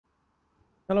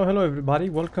Hello everybody,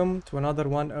 welcome to another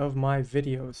one of my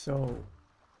videos. So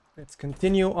let's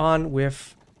continue on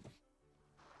with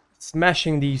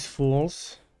smashing these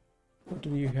fools. What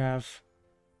do you have?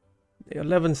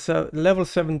 11, level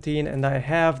 17, and I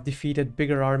have defeated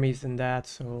bigger armies than that,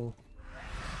 so...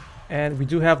 And we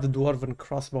do have the Dwarven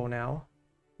crossbow now,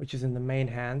 which is in the main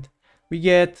hand. We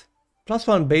get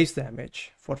 +1 base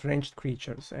damage for ranged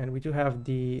creatures, and we do have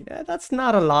the... that's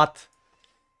not a lot,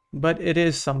 but it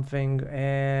is something,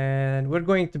 and we're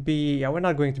going to be... yeah, we're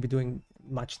not going to be doing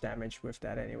much damage with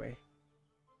that anyway.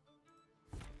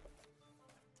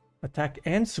 Attack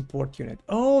and support unit.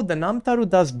 Oh, the Namtaru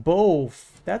does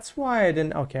both. That's why I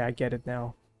didn't... okay, I get it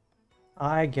now.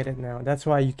 I get it now. That's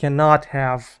why you cannot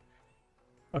have...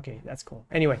 okay, that's cool.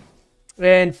 Anyway,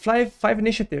 and 5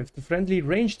 initiative to friendly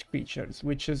ranged creatures,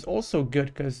 which is also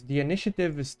good because the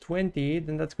initiative is 20,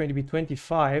 then that's going to be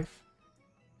 25.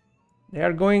 They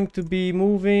are going to be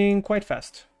moving quite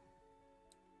fast.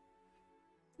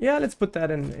 Yeah, let's put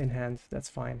that in hand. That's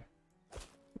fine.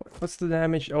 What's the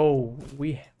damage? Oh,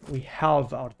 we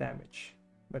halve our damage,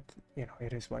 but you know,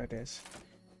 it is what it is.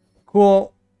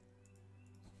 Cool.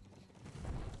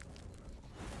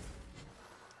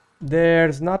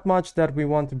 There's not much that we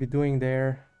want to be doing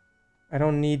there. I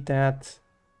don't need that.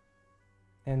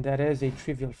 And that is a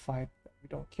trivial fight that we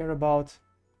don't care about.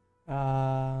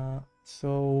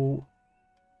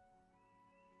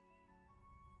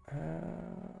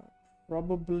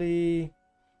 Probably...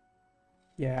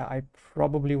 yeah, I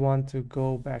probably want to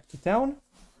go back to town.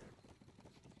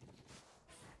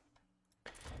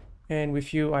 And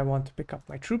with you, I want to pick up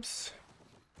my troops.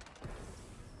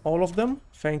 All of them.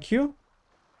 Thank you.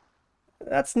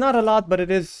 That's not a lot, but it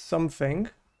is something.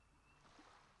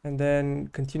 And then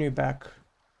continue back.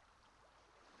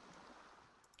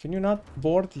 Can you not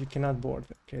board? You cannot board.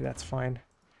 Okay, that's fine.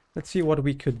 Let's see what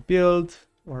we could build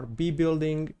or be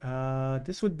building.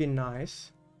 This would be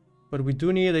nice. But we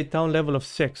do need a town level of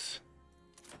 6.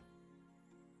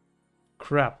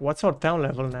 Crap, what's our town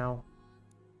level now?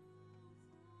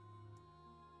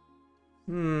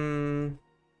 Can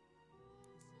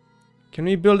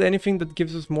we build anything that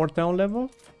gives us more town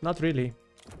level? Not really.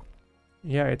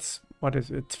 Yeah, it's... what is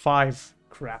it? It's 5.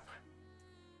 Crap.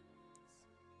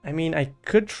 I mean, I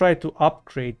could try to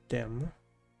upgrade them.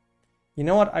 You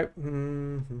know what?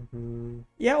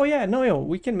 Yeah, oh yeah, no,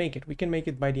 we can make it. We can make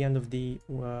it by the end of the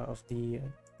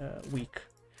week,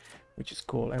 which is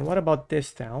cool. And what about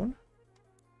this town?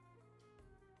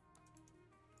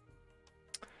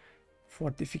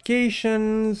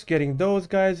 Fortifications, getting those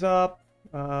guys up.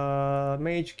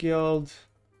 Mage Guild,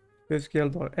 this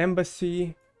guild or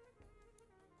embassy.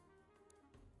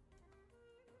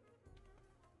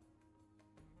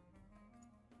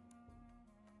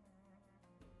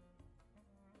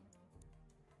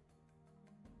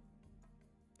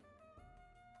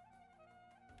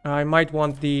 I might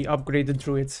want the upgraded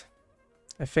druids.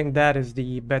 I think that is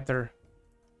the better.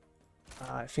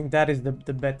 I think that is the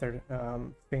better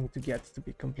thing to get, to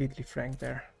be completely frank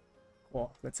there.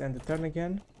 Well, let's end the turn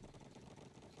again.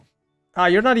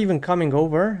 You're not even coming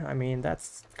over. I mean,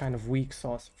 that's kind of weak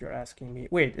sauce if you're asking me.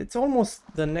 Wait, it's almost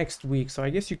the next week, so I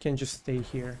guess you can just stay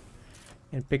here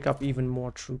and pick up even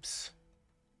more troops.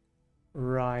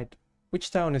 Right. Which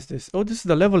town is this? Oh, this is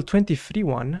the level 23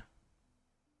 one.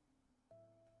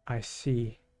 I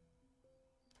see.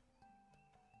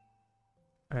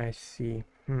 I see.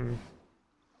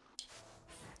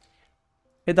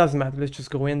 It doesn't matter. Let's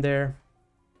just go in there.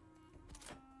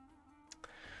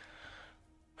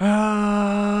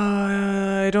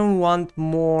 I don't want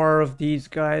more of these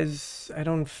guys. I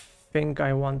don't think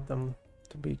I want them,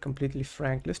 to be completely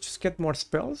frank. Let's just get more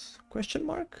spells? Question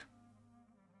mark?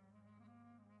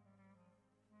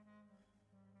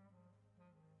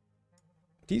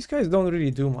 These guys don't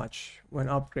really do much when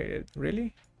upgraded,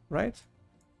 really? Right?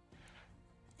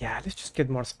 Yeah, let's just get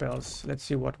more spells. Let's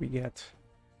see what we get.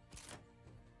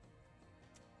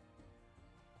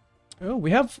 Oh,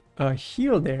 we have a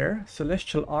heal there.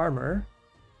 Celestial armor.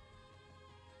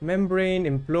 Membrane,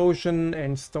 implosion,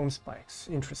 and stone spikes.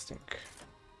 Interesting.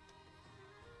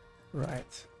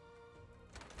 Right.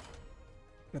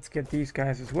 Let's get these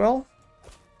guys as well.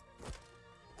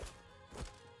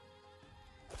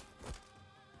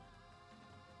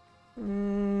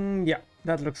 Yeah,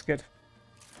 that looks good.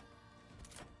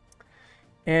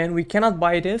 And we cannot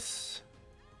buy this.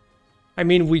 I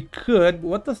mean, we could.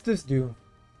 What does this do?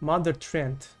 Mother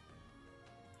Trent.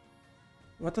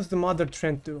 What does the Mother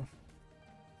Trent do?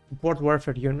 Support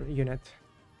warfare unit.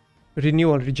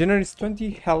 Renewal. Regenerates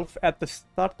 20 health at the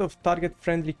start of target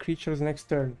friendly creature's next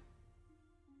turn.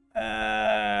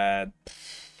 I'll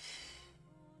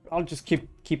just keep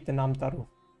the Namtaru.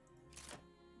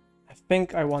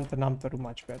 think I want the Namtaru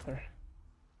much better.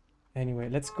 Anyway,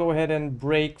 let's go ahead and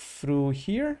break through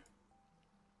here.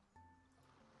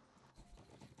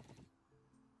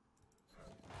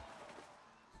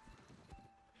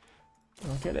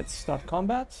 Okay, let's start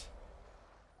combat.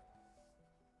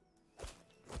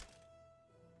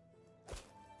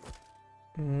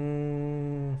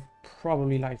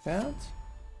 Probably like that.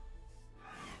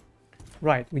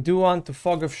 Right, we do want to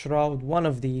Fog of Shroud one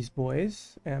of these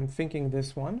boys. I'm thinking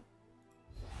this one.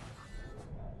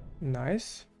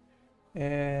 Nice.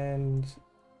 And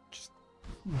just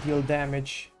deal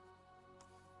damage.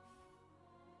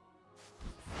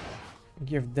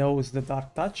 Give those the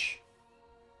Dark Touch.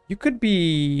 You could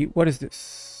be... what is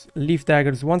this? Leaf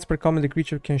Daggers. Once per combat, the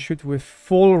creature can shoot with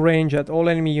full range at all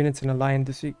enemy units in a line.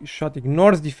 This shot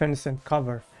ignores defense and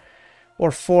cover.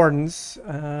 Or Thorns.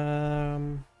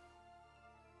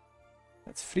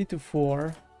 That's 3 to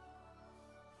 4.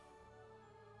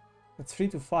 That's 3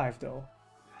 to 5 though.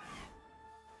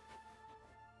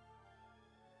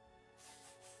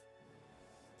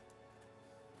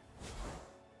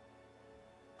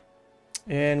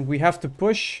 And we have to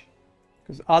push,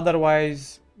 because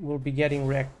otherwise we'll be getting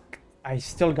wrecked. I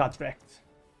still got wrecked.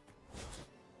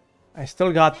 I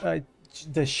still got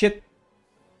the shit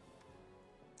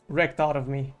wrecked out of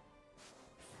me.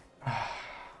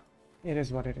 It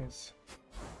is what it is.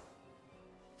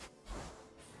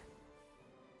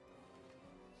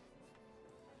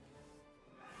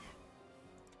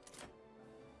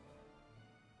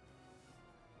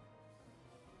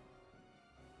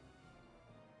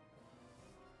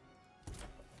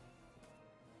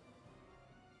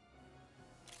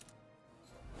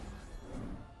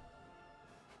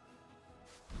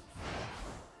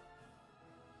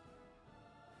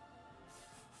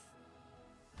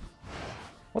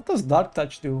 What does Dark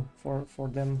Touch do for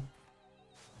them?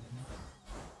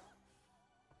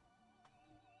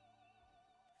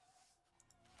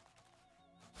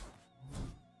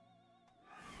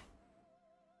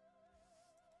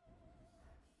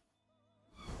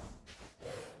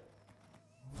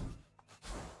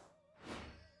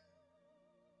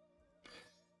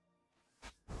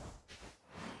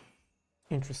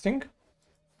 Interesting.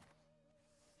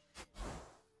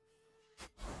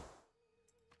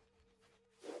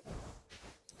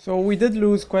 So we did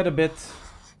lose quite a bit.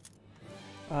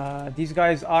 These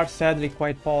guys are sadly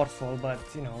quite powerful, but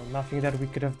you know, nothing that we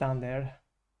could have done there,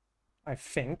 I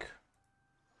think.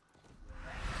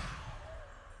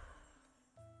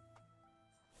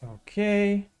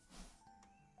 Okay.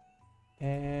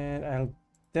 And I'll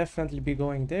definitely be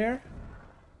going there.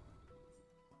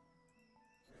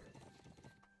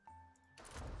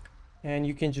 And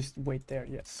you can just wait there,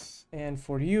 yes. And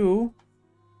for you,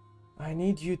 I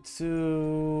need you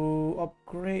to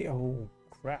upgrade. Oh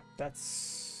crap,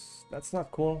 that's not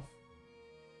cool.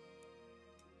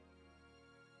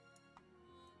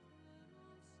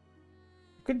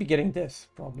 You could be getting this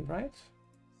probably, right?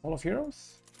 Hall of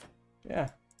Heroes? Yeah.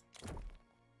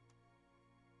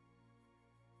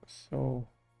 So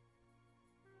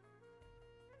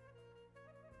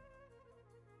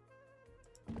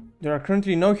there are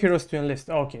currently no heroes to enlist.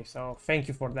 Okay, so thank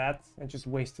you for that. I just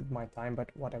wasted my time, but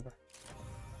whatever.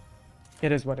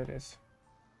 It is what it is.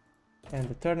 And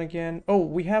the turn again. Oh,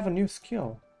 we have a new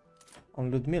skill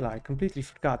on Ludmilla. I completely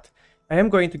forgot. I am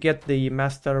going to get the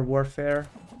Master Warfare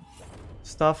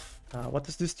stuff. What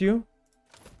does this do?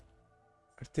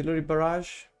 Artillery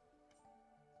Barrage.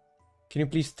 Can you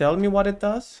please tell me what it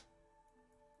does?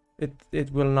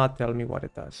 It will not tell me what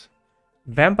it does.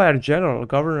 Vampire General,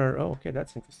 Governor. Oh, okay,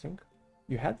 that's interesting.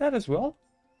 You had that as well?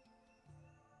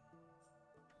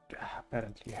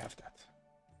 Apparently you have that.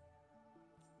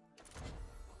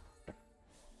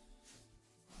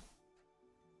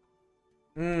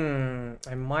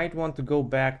 I might want to go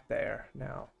back there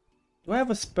now. Do I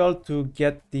have a spell to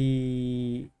get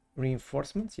the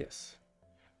reinforcements? Yes.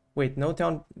 Wait, no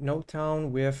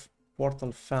town with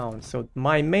portal found. So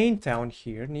my main town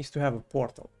here needs to have a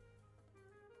portal,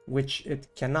 which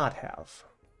it cannot have.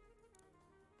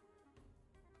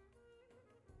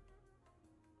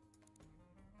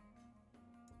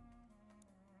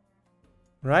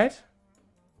 Right?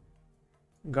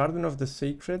 Garden of the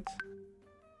Sacred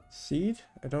Seed?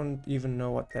 I don't even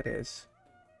know what that is.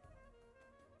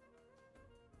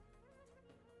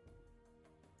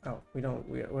 Oh,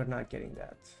 we're not getting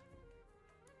that.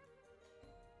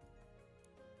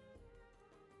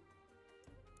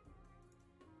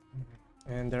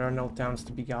 And there are no towns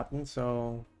to be gotten,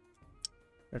 so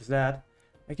there's that.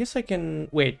 I guess I can...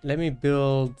 Wait, let me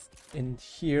build in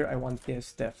here. I want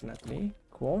this, definitely.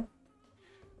 Cool.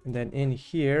 And then in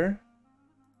here...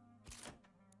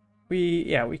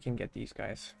 we can get these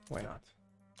guys. Why not?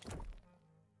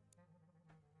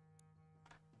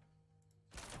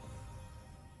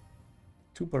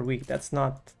 Two per week. That's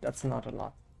not a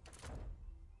lot.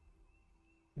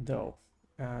 Though.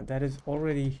 That has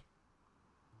already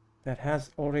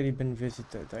been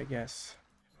visited, I guess.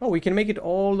 Oh, we can make it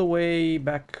all the way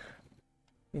back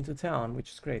into town,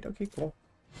 which is great. Okay, cool.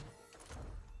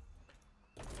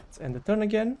 Let's end the turn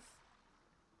again.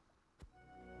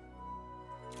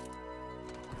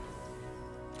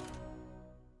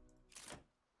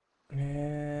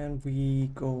 And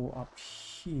we go up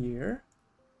here.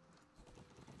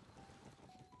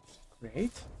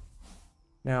 Great.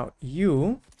 Now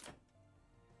you...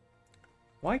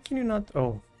 Why can you not...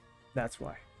 Oh, that's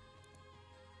why.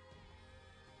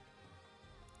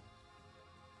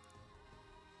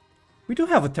 We do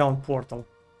have a town portal.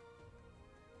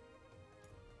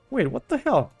 Wait, what the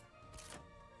hell?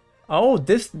 Oh,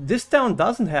 this town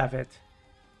doesn't have it.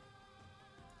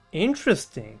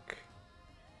 Interesting.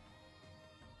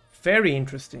 Very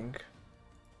interesting.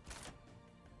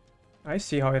 I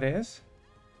see how it is.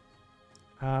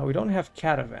 We don't have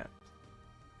caravan.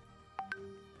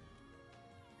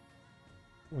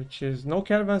 Which is... No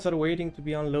caravans are waiting to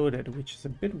be unloaded, which is a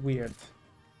bit weird.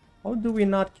 How do we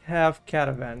not have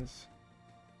caravans?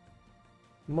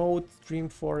 Moat, Dream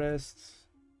Forests,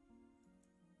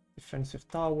 defensive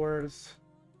towers,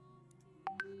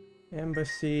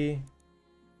 embassy.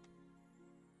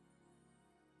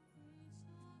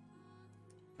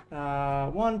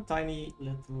 One tiny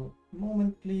little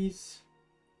moment, please.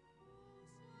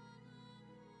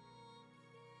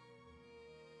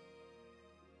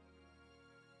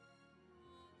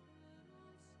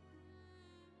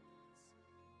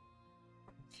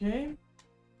 Okay.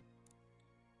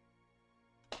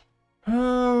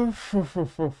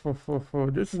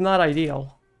 This is not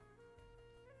ideal.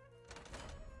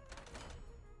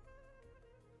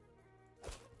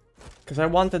 Because I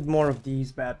wanted more of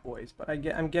these bad boys, but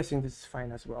I'm guessing this is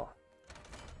fine as well.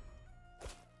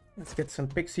 Let's get some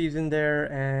pixies in there,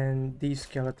 and these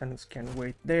skeletons can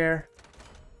wait there.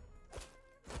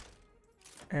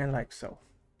 And like so.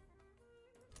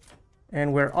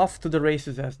 And we're off to the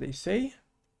races, as they say.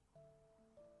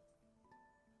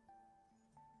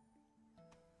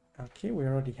 Okay, we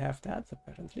already have that,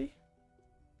 apparently.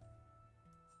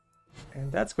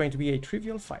 And that's going to be a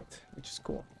trivial fight, which is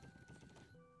cool,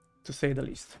 to say the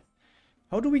least.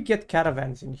 How do we get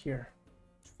caravans in here?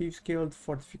 Thieves Guild,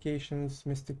 fortifications,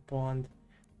 Mystic Pond,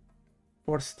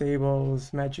 Port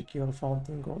Stables, Magic Guild,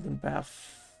 Fountain, Golden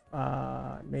Path,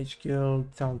 Mage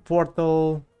Guild, Town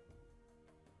Portal.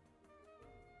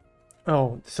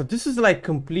 Oh, so this is like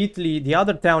completely... The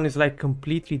other town is like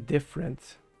completely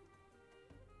different.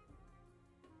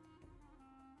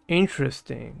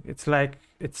 Interesting. It's like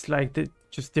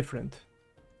just different.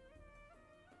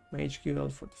 Mage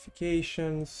Guild,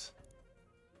 fortifications.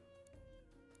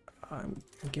 I'm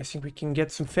guessing we can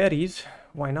get some ferries.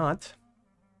 Why not?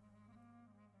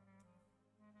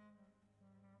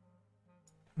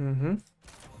 Mm-hmm.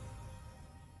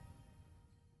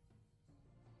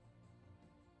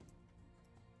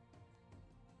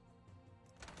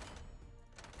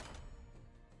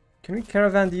 Can we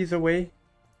caravan these away?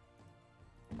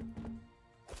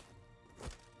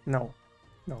 No.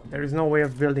 No, there is no way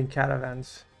of building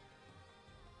caravans.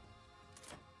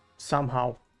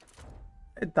 Somehow.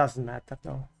 It doesn't matter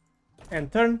though.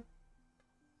 End turn.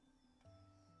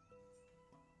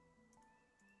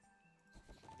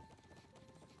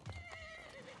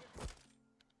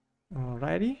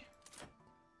 Alrighty.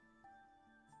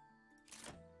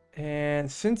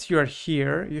 And since you're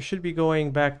here, you should be going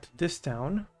back to this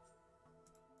town.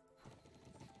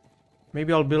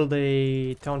 Maybe I'll build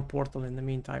a town portal in the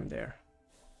meantime there.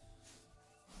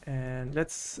 And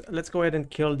let's go ahead and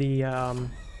kill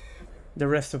the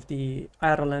rest of the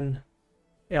Ireland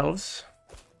elves.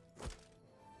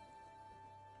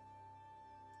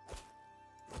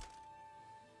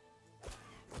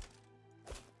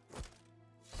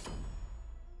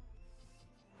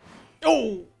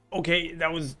 Oh, okay,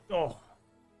 that was... Oh,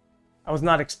 I was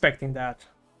not expecting that.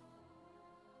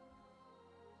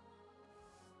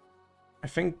 I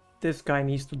think this guy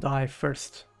needs to die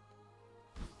first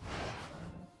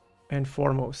and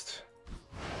foremost.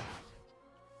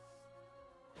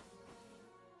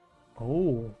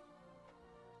 Oh.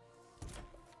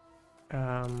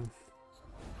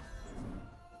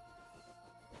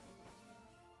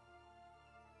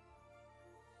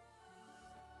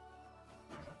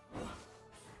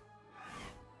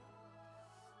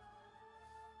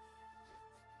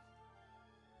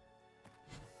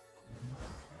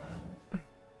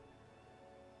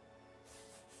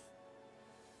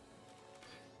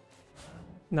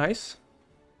 Nice.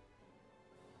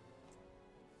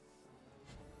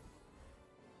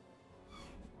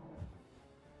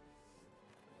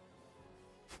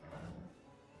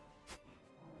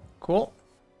 Cool.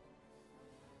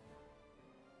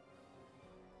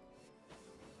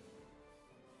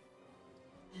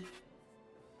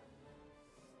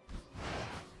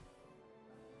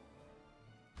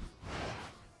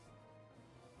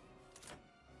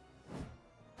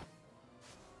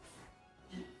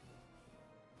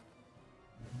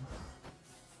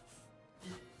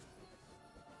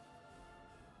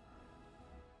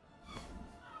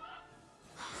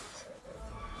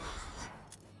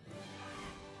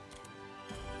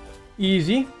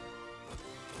 Easy.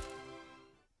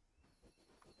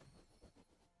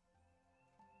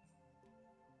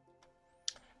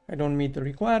 I don't meet the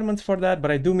requirements for that, but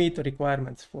I do meet the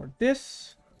requirements for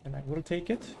this, and I will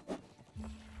take it.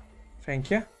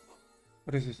 Thank you.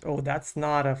 What is this? Oh, that's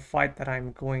not a fight that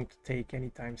I'm going to take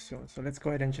anytime soon. So let's go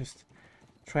ahead and just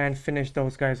try and finish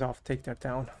those guys off, take their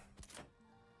town.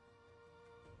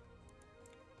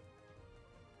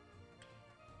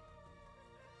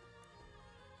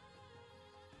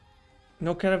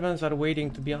 No caravans are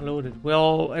waiting to be unloaded.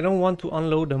 Well, I don't want to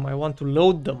unload them. I want to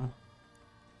load them.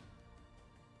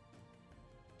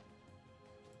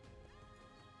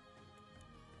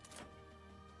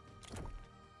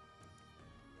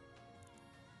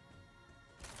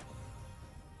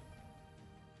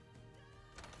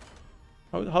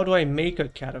 How do I make a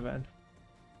caravan?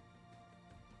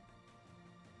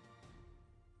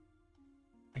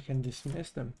 I can dismiss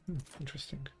them.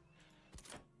 Interesting.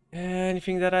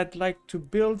 Anything that I'd like to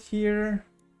build here?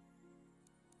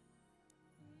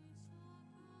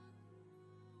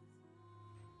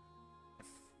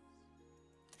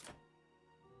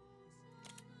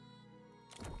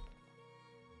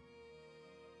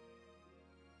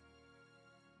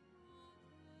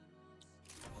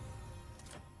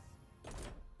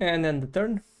 And then the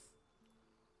turn.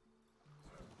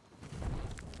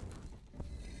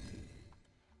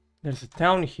 There's a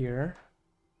town here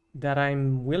that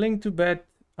I'm willing to bet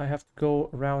I have to go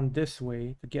around this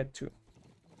way to get to.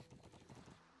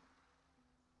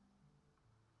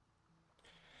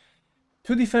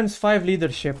 Two defense, 5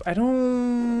 leadership. I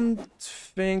don't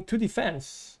think 2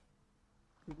 defense.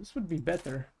 This would be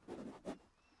better.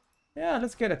 Yeah,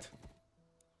 let's get it.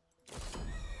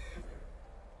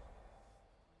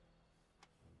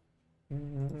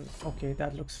 Okay,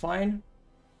 that looks fine.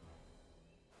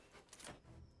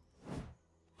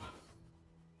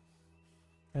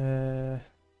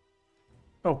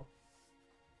 Oh.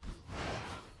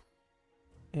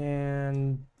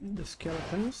 And the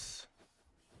skeletons.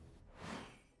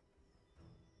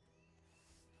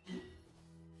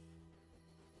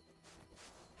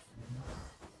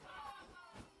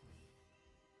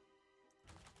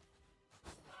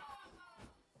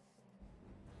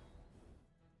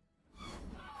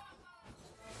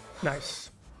 Nice.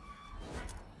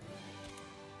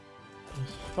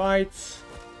 Fights.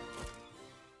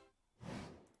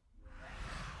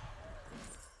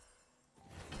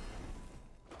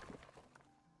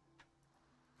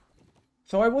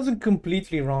 So I wasn't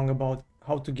completely wrong about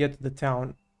how to get to the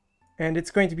town. And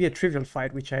it's going to be a trivial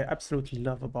fight, which I absolutely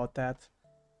love about that.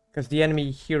 Because the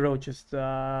enemy hero just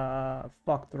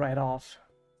fucked right off.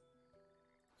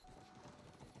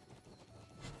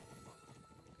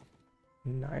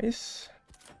 Nice.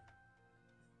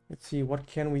 Let's see, what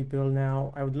can we build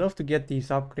now? I would love to get these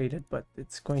upgraded, but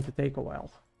it's going to take a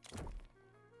while.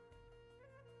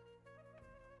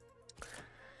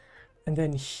 And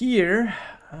then here...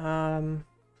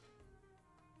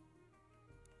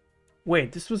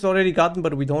 wait, this was already gotten,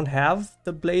 but we don't have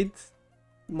the Blade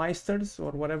Meisters,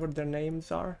 or whatever their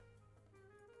names are.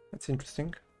 That's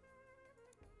interesting.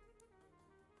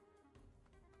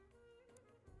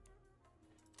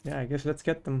 Yeah, I guess let's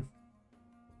get them.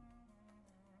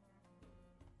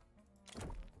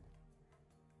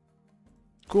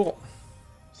 Cool.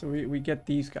 So we get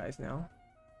these guys now.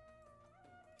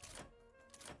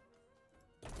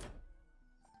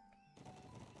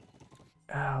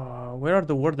 Where are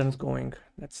the wardens going?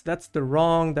 That's the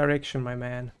wrong direction, my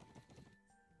man.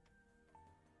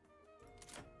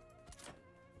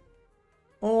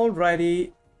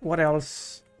 Alrighty, what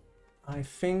else? I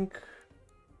think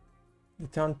the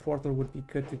town portal would be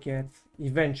good to get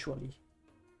eventually.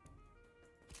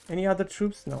 Any other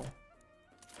troops? No.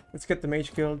 Let's get the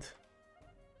Mage Guild.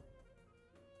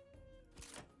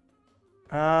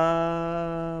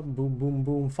 Boom, boom,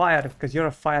 boom. Fire, because you're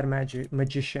a fire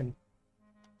magician.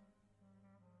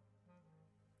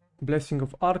 Blessing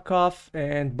of Arkoth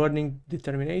and Burning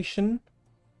Determination.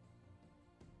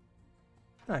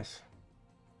 Nice.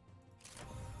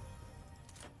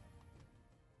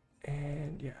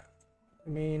 And yeah, I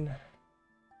mean,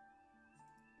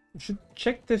 we should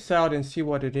check this out and see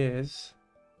what it is.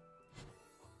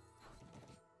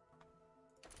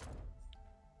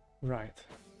 Right.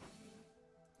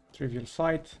 Trivial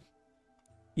fight.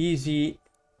 Easy.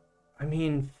 I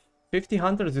mean, 50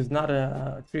 hunters is not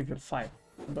a trivial fight,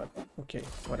 but okay,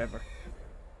 whatever.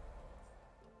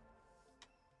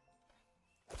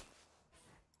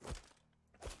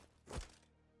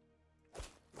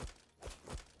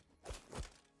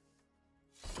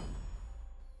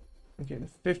 Okay, the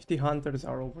 50 hunters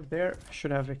are over there. I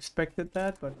should have expected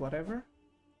that, but whatever.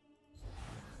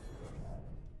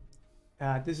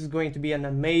 This is going to be an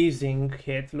amazing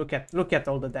hit. Look at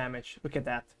all the damage. Look at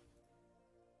that.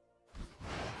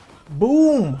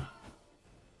 Boom!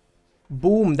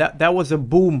 Boom! That was a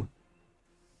boom.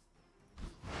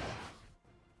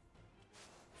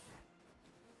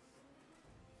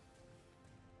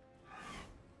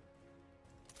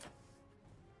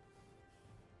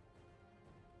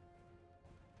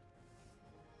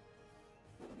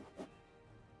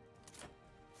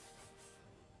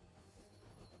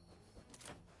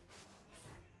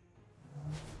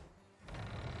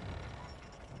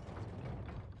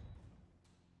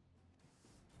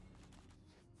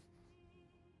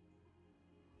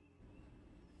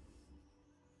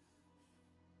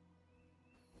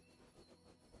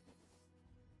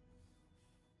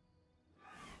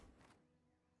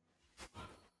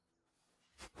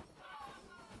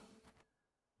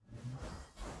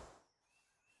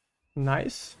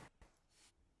 Nice.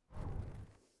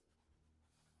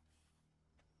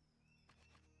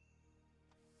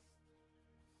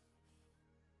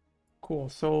 Cool.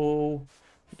 So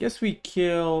I guess we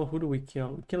kill. Who do we kill?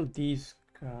 We kill these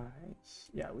guys.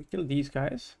 Yeah, we kill these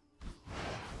guys.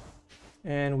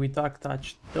 And we dark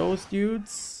touch those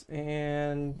dudes,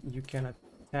 and you can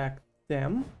attack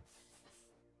them.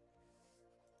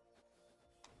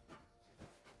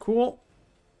 Cool.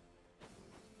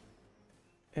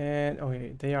 And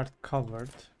okay, they are covered.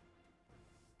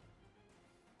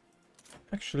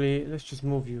 Actually, let's just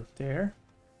move you there.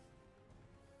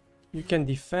 You can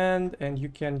defend and you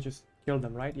can just kill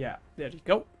them, right? Yeah, there you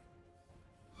go.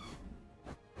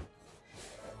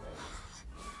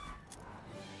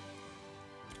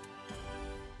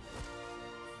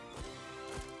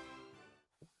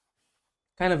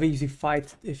 Kind of easy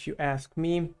fight if you ask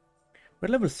me. We're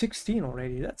level 16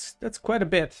 already. That's quite a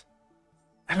bit.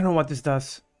 I don't know what this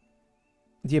does.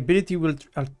 The ability will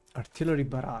artillery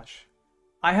barrage.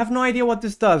 I have no idea what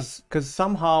this does because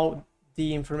somehow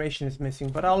the information is missing,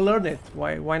 but I'll learn it.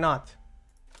 Why not?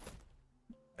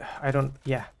 I don't.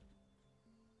 Yeah.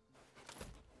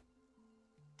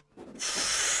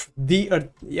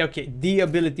 Okay, the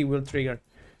ability will trigger.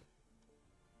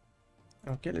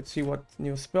 Okay, let's see what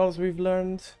new spells we've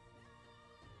learned.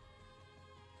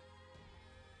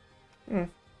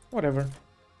 Whatever.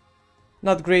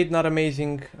 Not great, not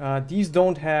amazing. These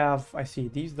don't have... I see,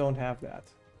 these don't have that.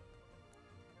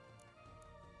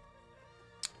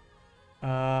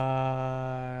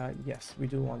 Yes, we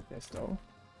do want this though.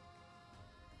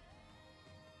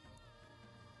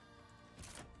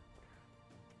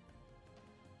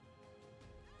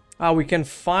 We can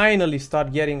finally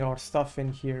start getting our stuff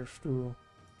in here through...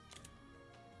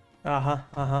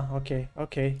 okay,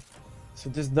 okay. So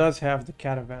this does have the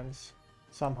caravans,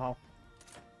 somehow.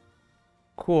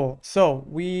 Cool, so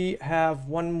we have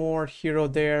one more hero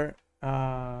there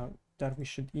that we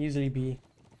should easily be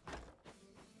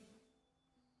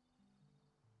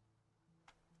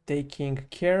taking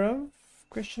care of,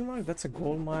 question mark? That's a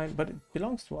gold mine, but it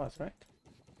belongs to us, right?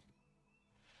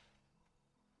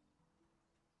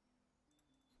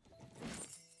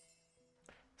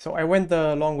 So I went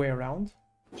the long way around,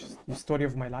 which is the story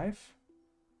of my life,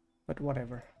 but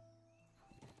whatever.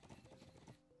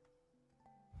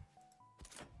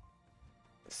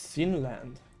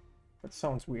 Sinland. That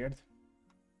sounds weird.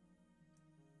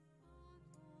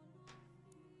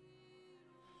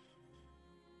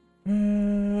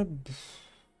 I've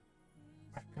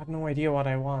got no idea what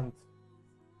I want.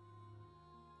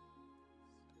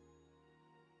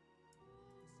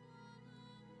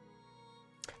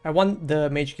 I want the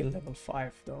mage guild level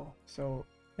 5 though, so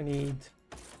I need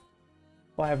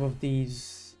 5 of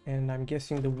these, and I'm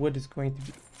guessing the wood is going to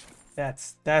be...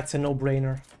 That's a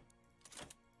no-brainer.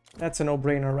 That's a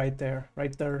no-brainer right there,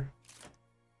 right there.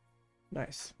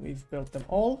 Nice, we've built them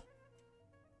all.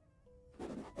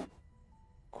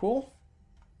 Cool.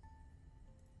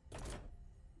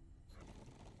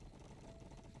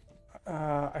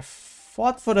 I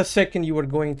thought for a second you were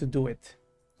going to do it,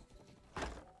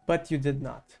 but you did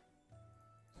not.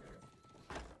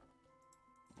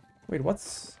 Wait,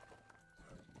 what's...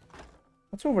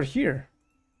 What's over here?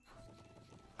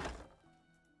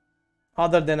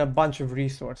 Other than a bunch of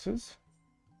resources.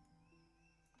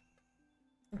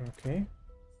 Okay.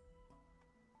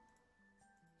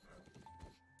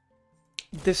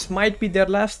 This might be their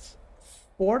last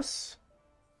force?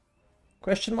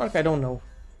 Question mark? I don't know.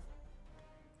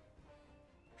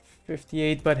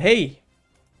 58, but hey!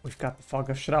 We've got the Fog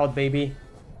of Shroud, baby.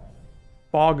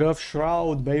 Fog of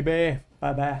Shroud, baby.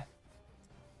 Bye-bye.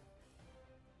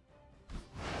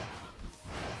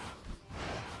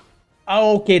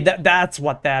 Okay, that's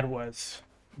what that was.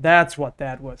 That's what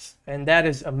that was. And that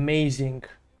is amazing.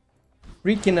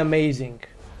 Freaking amazing.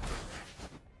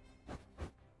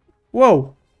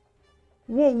 Whoa.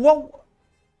 Whoa, whoa.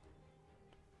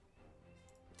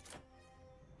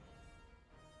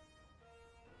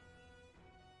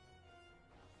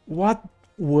 What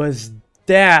was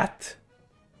that?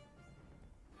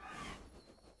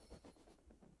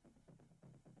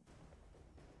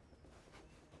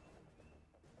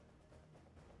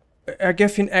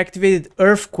 Agafin activated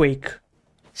Earthquake.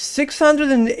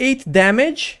 608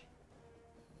 damage?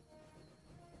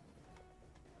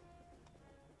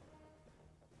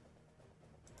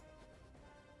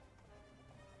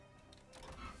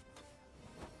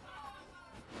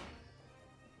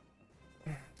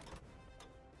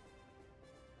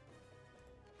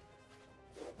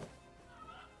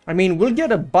 I mean, we'll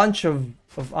get a bunch of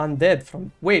undead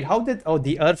from... Wait, how did... Oh,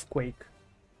 the Earthquake.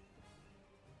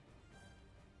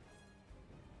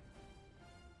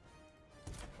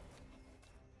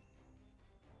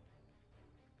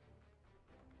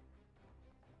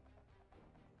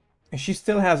 And she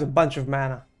still has a bunch of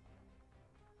mana.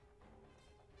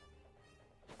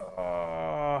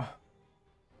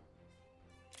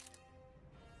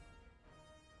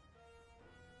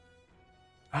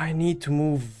 I need to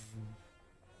move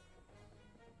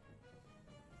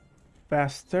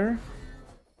faster.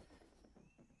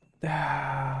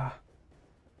 Let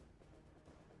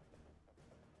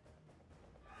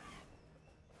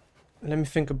me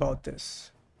think about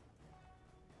this.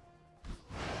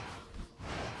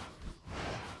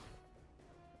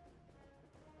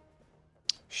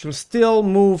 She'll still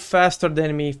move faster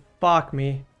than me. Fuck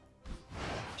me.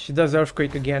 She does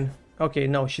Earthquake again. Okay,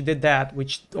 no, she did that,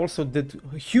 which also did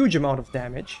a huge amount of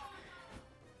damage.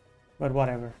 But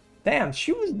whatever. Damn,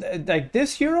 she was like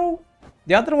this hero.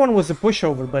 The other one was a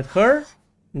pushover, but her,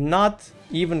 not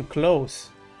even close.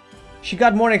 She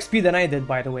got more XP than I did,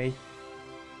 by the way.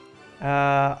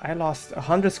 I lost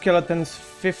 100 skeletons,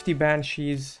 50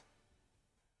 banshees.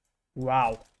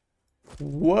 Wow.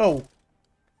 Whoa.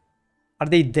 Are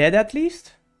they dead at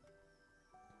least?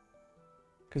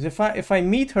 Because if I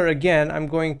meet her again, I'm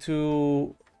going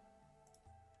to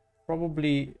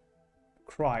probably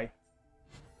cry.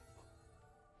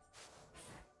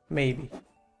 Maybe.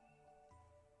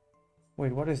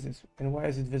 Wait, what is this? And why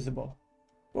is it visible?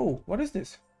 Oh, what is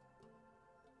this?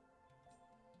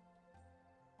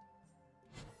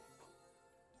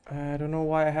 I don't know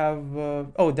why I have...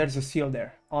 Oh, there's a seal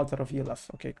there. Altar of Yilaf.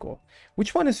 Okay, cool.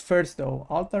 Which one is first, though?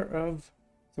 Altar of...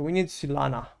 So we need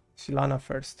Silana. Silana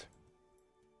first.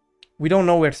 We don't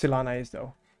know where Silana is,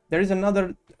 though. There is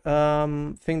another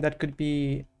thing that could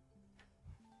be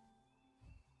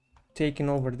taken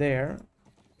over there.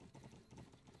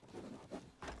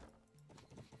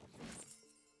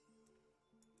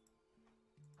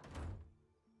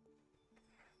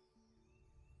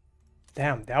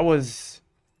 Damn, that was...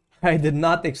 I did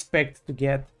not expect to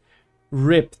get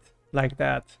ripped like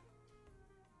that.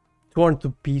 Torn to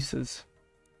pieces.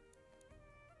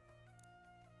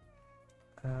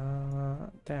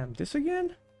 Damn, this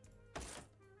again?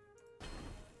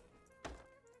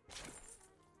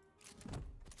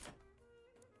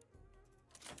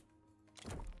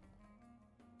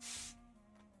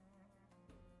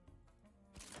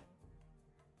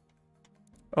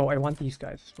 Oh, I want these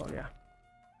guys as well, yeah.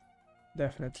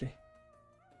 Definitely.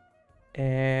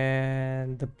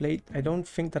 And the blade, I don't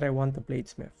think that I want the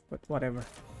bladesmith, but whatever.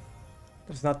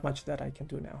 There's not much that I can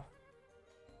do now.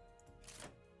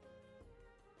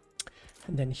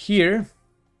 And then here,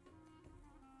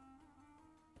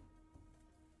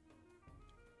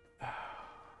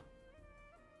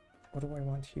 what do I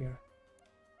want here?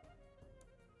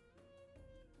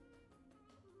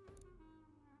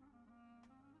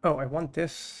 Oh, I want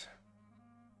this.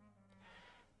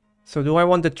 So do I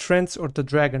want the Trents or the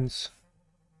dragons?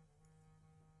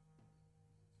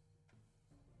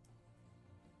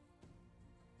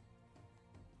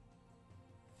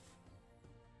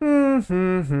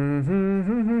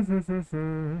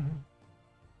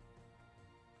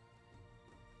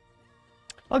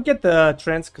 I'll get the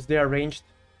Trents because they are ranged.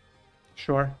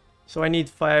 Sure. So I need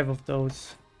 5 of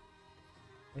those.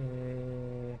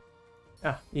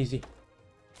 Easy.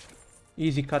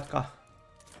 Easy Katka.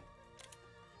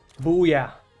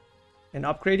 Booyah. And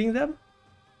upgrading them?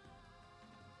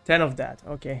 10 of that,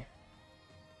 okay.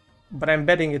 But I'm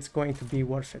betting it's going to be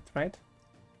worth it, right?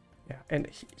 Yeah, and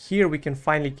here we can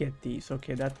finally get these.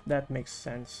 Okay, that makes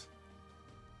sense.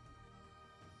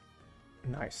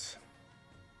 Nice.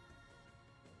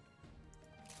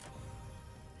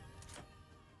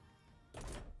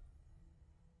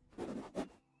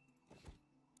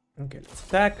 Okay, let's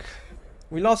attack.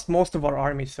 We lost most of our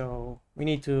army, so we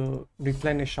need to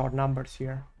replenish our numbers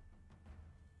here.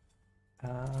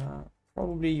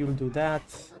 Probably you'll do that,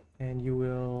 and you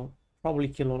will probably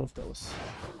kill all of those.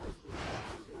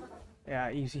 Yeah,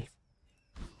 easy.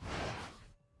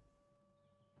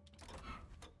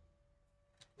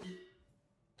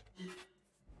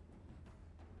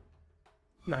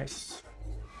 Nice.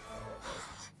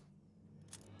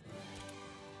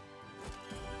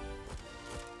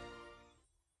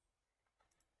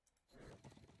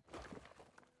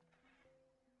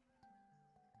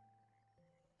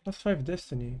 +5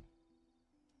 destiny.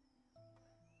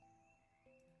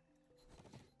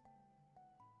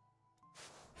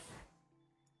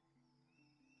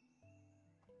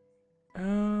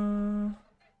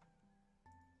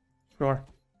 Sure.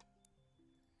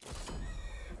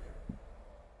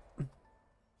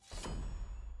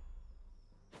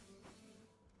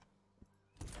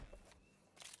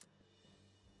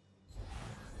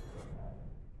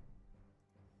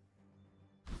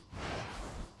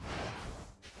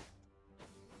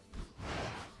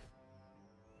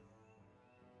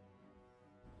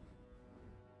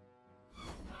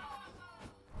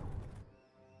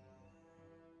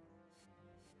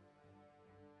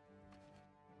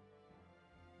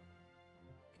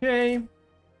 Okay.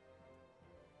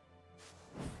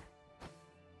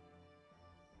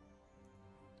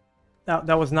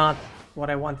 That was not what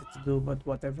I wanted to do, but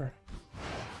whatever.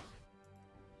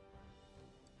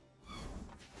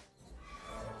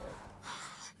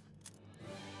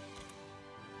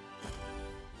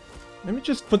 Let me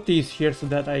just put these here so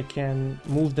that I can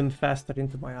move them faster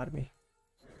into my army.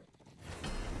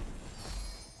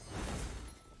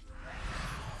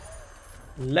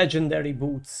 Legendary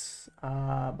boots.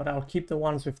 But I'll keep the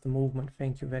ones with the movement.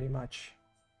 Thank you very much.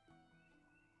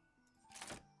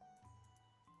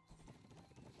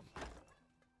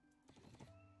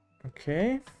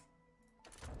 Okay.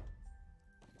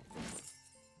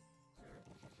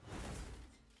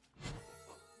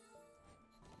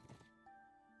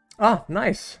 Ah,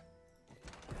 nice.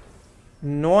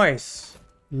 Nice.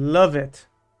 Love it.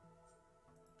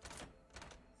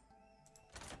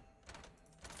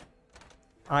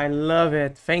 I love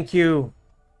it. Thank you.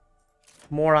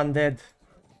 More undead.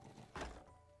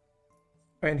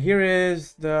 And here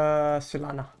is the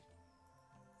Silana.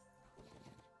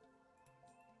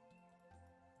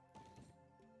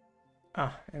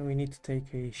 Ah, and we need to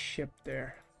take a ship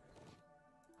there.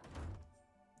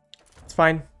 It's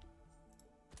fine.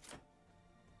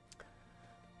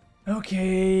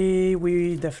 Okay,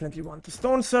 we definitely want the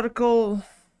stone circle.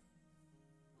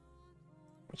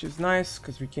 Which is nice,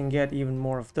 because we can get even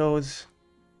more of those.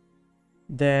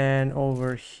 Then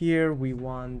over here we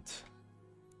want...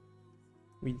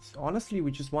 honestly,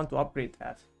 we just want to upgrade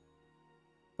that.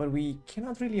 But we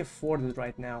cannot really afford it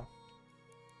right now.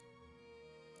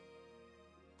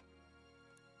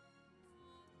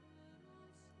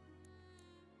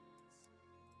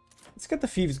 Let's get the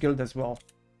Thieves Guild as well.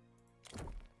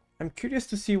 I'm curious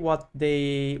to see what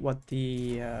they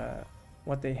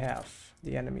have,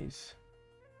 the enemies.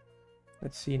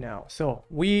 Let's see now. So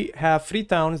we have 3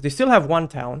 towns. They still have 1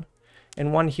 town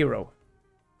and 1 hero.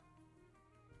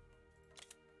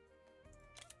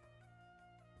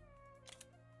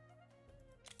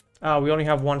 We only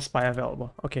have 1 spy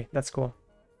available. Okay, that's cool.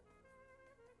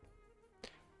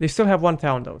 They still have 1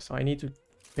 town though, so I need to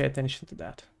pay attention to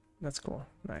that. That's cool.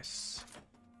 Nice.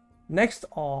 Next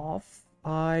off,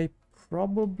 I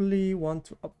probably want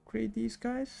to upgrade these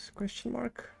guys? Question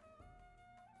mark.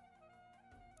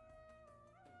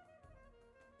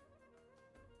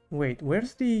 Wait,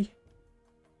 where's the...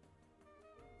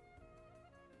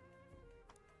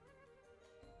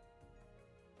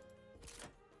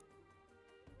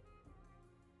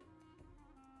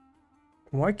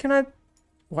 Why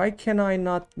can I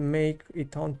not make a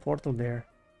town portal there?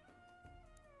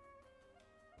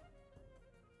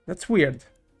 That's weird.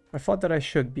 I thought that I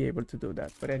should be able to do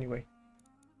that, but anyway.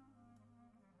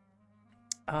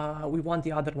 We want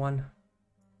the other one.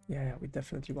 Yeah, we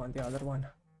definitely want the other one.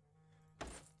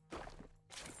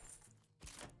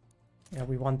 Yeah,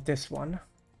 we want this one.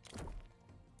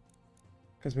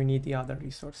 because we need the other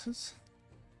resources.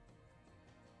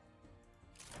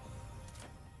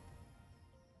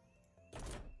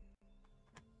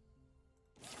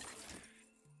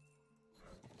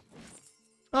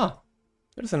 Ah,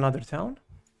 there's another town.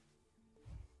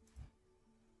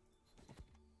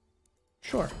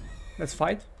 Sure, let's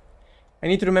fight. I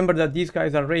need to remember that these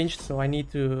guys are ranged, so I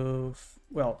need to,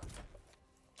 well,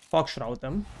 fog shroud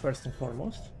them first and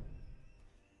foremost.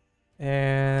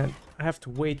 And I have to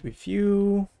wait with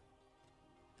you.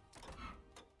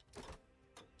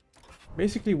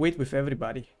 Basically wait with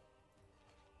everybody.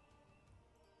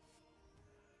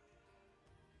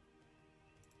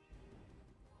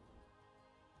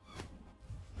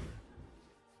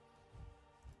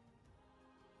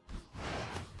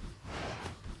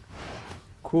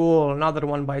 Cool, another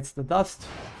one bites the dust.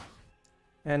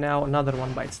 And now another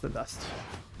one bites the dust.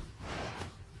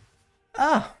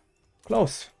 Ah,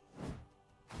 close.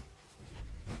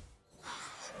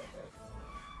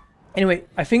 Anyway,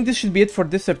 I think this should be it for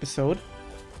this episode.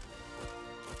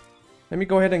 Let me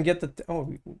go ahead and get the... oh,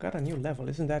 we got a new level.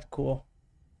 Isn't that cool?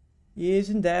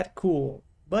 Isn't that cool?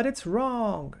 But it's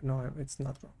wrong. No, it's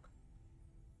not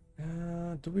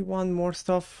wrong. Do we want more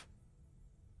stuff?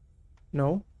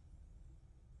 No.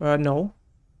 No.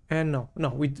 And no.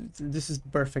 No, this is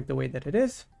perfect the way that it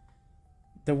is.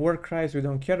 The war cries we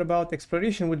don't care about.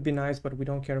 Exploration would be nice, but we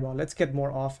don't care about. Let's get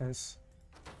more offense.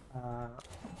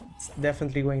 It's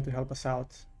definitely going to help us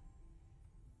out.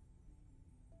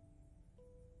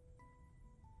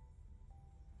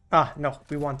 Ah, no,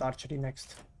 we want archery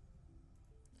next.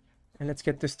 And let's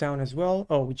get this down as well.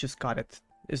 Oh, we just got it.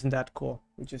 Isn't that cool?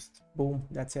 We just, boom,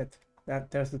 that's it.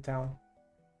 There's the town.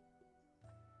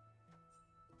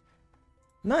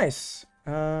 Nice.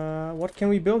 What can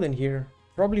we build in here?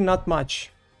 Probably not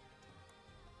much.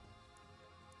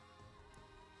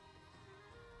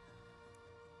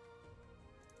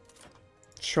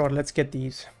 Sure, let's get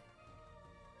these.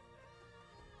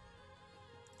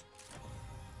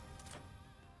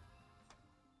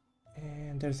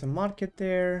 And there's a market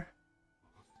there.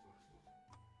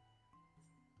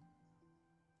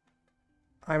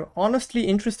 I'm honestly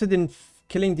interested in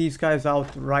killing these guys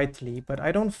outrightly, but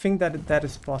I don't think that that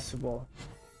is possible.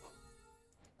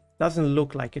 Doesn't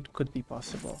look like it could be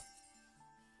possible.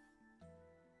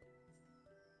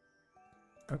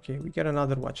 Okay, we get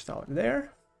another watchtower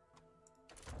there.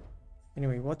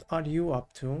 Anyway, what are you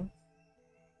up to?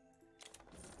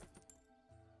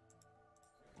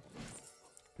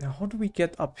 Now, how do we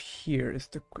get up here? Is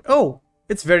the... oh,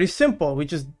 it's very simple. We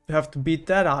just have to beat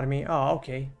that army. Oh,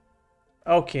 okay.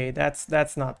 Okay, that's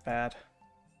not bad.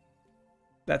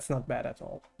 That's not bad at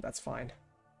all. That's fine.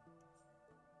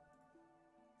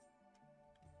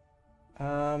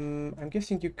 I'm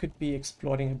guessing you could be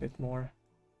exploring a bit more.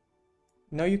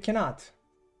 No, you cannot.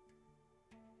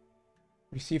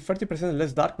 Receive 30%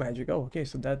 less dark magic. Oh, okay,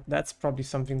 so that's probably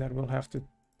something that we'll have to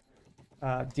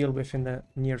deal with in the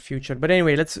near future. But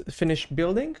anyway, let's finish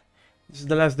building. This is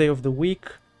the last day of the week.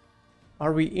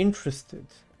 Are we interested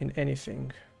in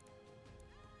anything?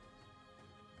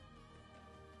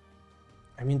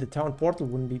 I mean, the town portal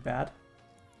wouldn't be bad.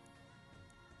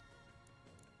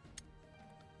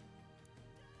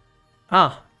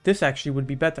 Ah, this actually would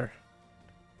be better.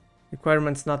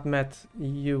 Requirements not met.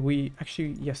 We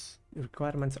actually, yes,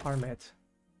 requirements are met.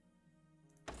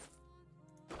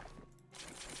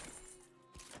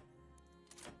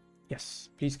 Yes,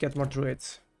 please get more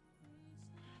druids.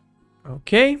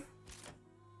 Okay.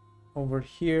 Over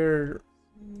here.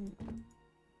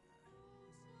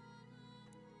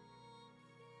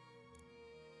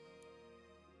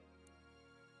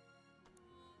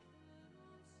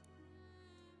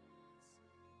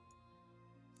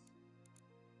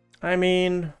 I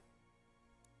mean,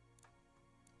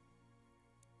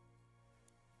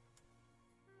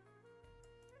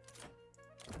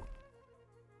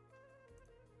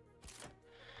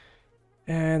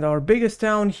 and our biggest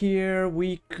town here,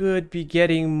 we could be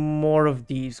getting more of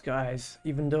these guys,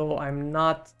 even though I'm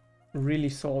not really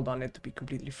sold on it, to be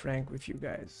completely frank with you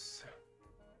guys.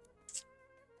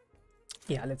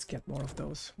 Yeah, let's get more of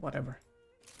those, whatever.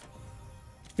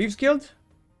 Thieves Guild?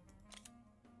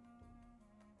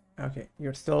 Okay,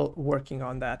 you're still working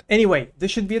on that. Anyway, this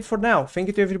should be it for now. Thank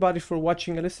you to everybody for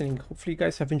watching and listening. Hopefully you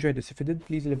guys have enjoyed this. If you did,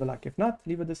 please leave a like. If not,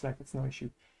 leave a dislike. It's no issue.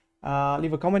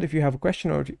 Leave a comment if you have a question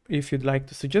or if you'd like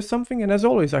to suggest something. And as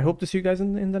always, I hope to see you guys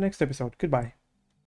in the next episode. Goodbye.